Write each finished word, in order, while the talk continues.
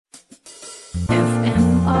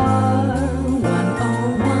FMR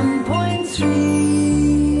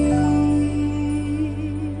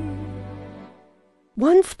 101.3.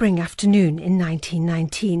 One spring afternoon in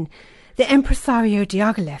 1919, the impresario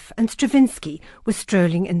Diaghilev and Stravinsky were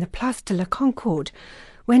strolling in the Place de la Concorde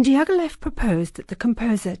when Diaghilev proposed that the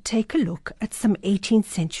composer take a look at some 18th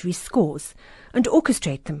century scores and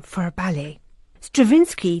orchestrate them for a ballet.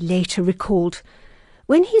 Stravinsky later recalled,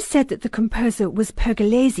 "When he said that the composer was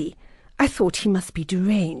Pergolesi, I thought he must be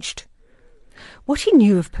deranged." What he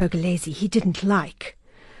knew of Pergolesi he didn't like,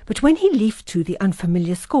 but when he leafed through the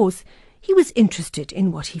unfamiliar scores, he was interested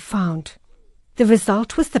in what he found. The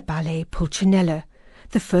result was the ballet Pulcinella,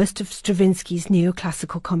 the first of Stravinsky's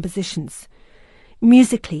neoclassical compositions.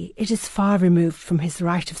 Musically, it is far removed from his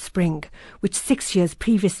Rite of Spring, which 6 years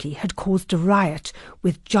previously had caused a riot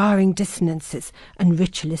with jarring dissonances and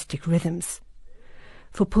ritualistic rhythms.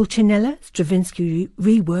 For Pulcinella, Stravinsky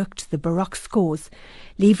reworked the Baroque scores,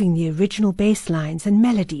 leaving the original bass lines and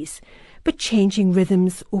melodies, but changing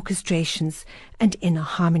rhythms, orchestrations, and inner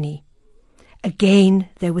harmony. Again,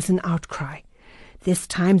 there was an outcry, this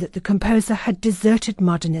time that the composer had deserted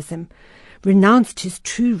modernism, renounced his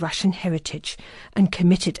true Russian heritage, and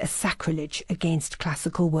committed a sacrilege against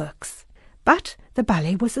classical works. But the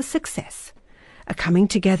ballet was a success, a coming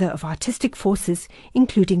together of artistic forces,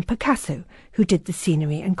 including Picasso, who did the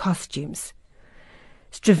scenery and costumes.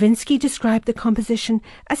 Stravinsky described the composition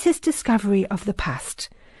as his discovery of the past,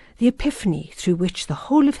 the epiphany through which the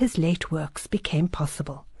whole of his late works became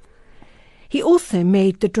possible. He also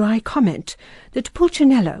made the dry comment that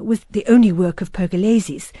Pulcinella was the only work of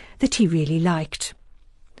Pergolesi's that he really liked.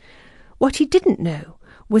 What he didn't know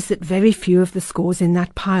was that very few of the scores in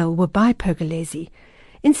that pile were by Pergolesi.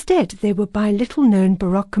 Instead, they were by little-known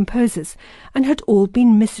Baroque composers and had all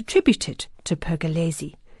been misattributed to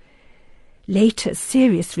Pergolesi. Later,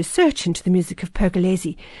 serious research into the music of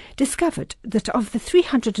Pergolesi discovered that of the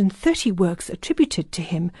 330 works attributed to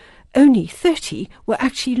him, only 30 were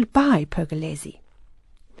actually by Pergolesi.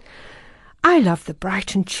 I love the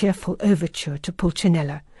bright and cheerful overture to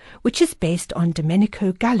Pulcinella, which is based on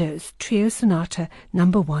Domenico Gallo's Trio Sonata No.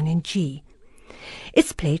 1 in G.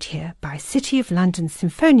 It's played here by City of London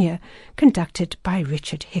Sinfonia, conducted by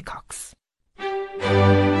Richard Hickox.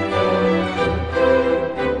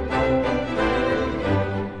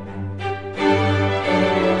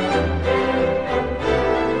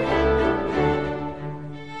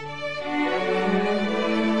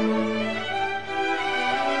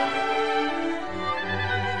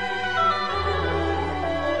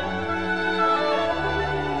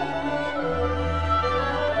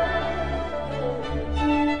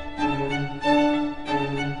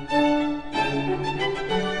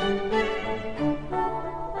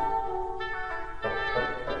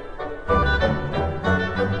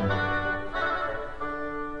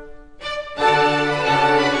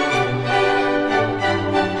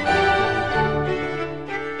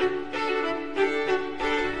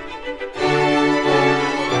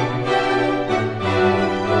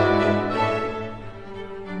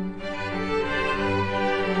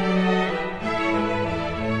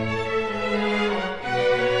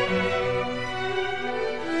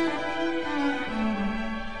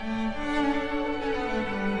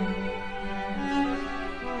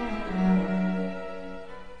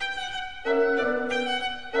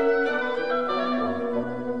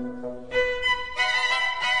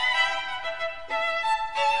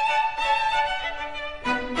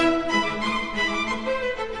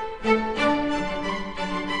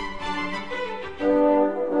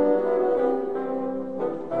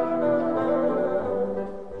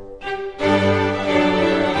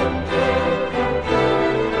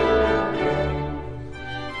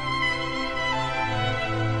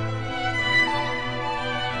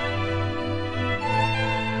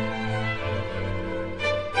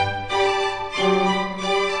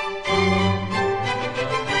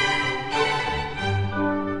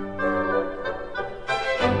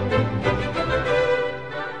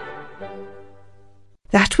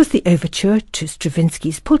 That was the overture to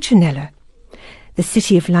Stravinsky's Pulcinella. The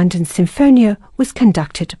City of London Sinfonia was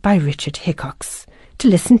conducted by Richard Hickox. To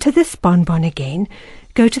listen to this bonbon again,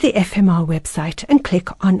 go to the FMR website and click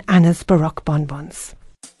on Anna's Baroque Bonbons.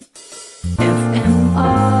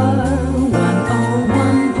 FMR